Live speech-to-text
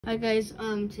Hi guys,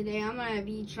 today I'm gonna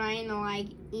be trying to like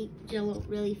eat Jello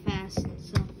really fast.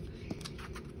 So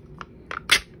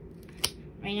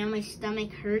right now my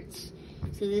stomach hurts,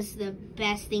 so this is the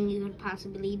best thing you could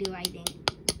possibly do, I think.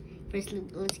 First,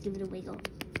 let's give it a wiggle.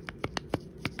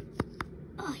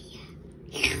 Oh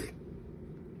yeah.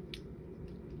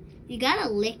 You gotta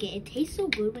lick it. It tastes so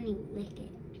good when you lick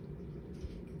it.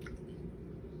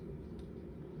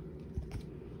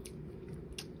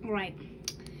 All right.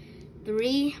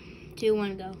 3, 2,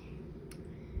 1, go.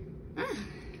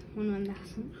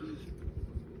 1,000.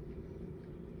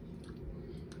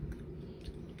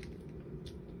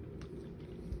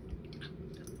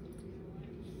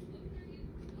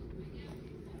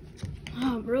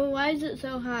 Oh, bro, why is it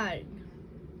so hard?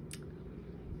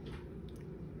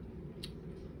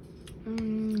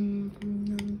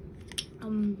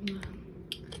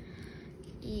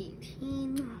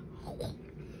 18.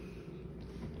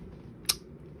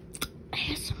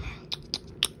 ASMR.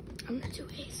 I'm gonna do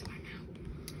ASMR now.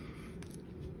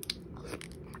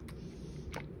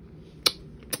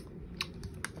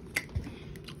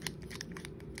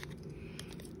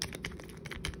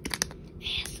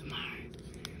 ASMR.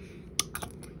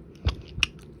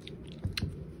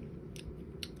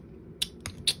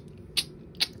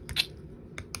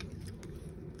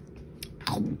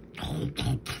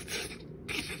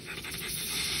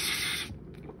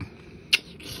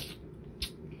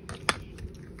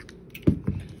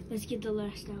 Let's get the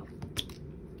last out.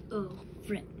 Oh,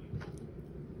 frick.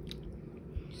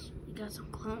 We got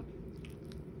some clump.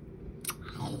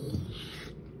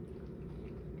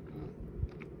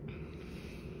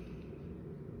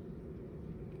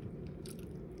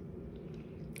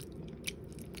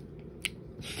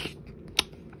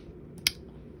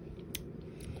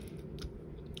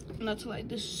 And that's why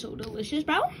this is so delicious,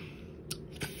 bro.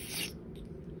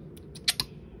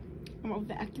 I'm gonna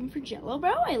vacuum for Jello,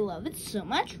 bro. I love it so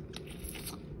much.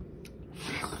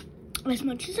 As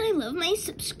much as I love my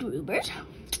subscribers.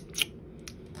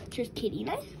 Just kidding,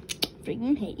 I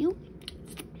freaking hate you.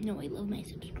 No, I love my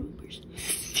subscribers.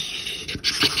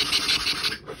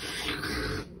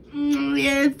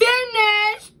 We're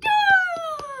finished!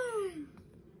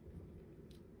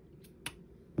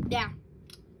 Yeah.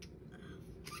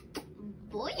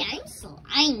 Boy, I'm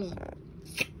slimy.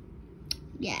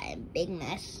 Yeah, big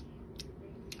mess.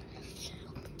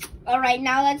 Alright,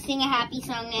 now let's sing a happy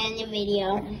song to end the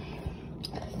video.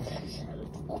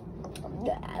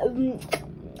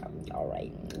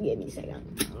 Alright, give me a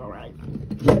second. Alright.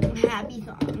 Happy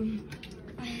song.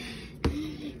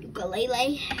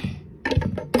 Ukulele.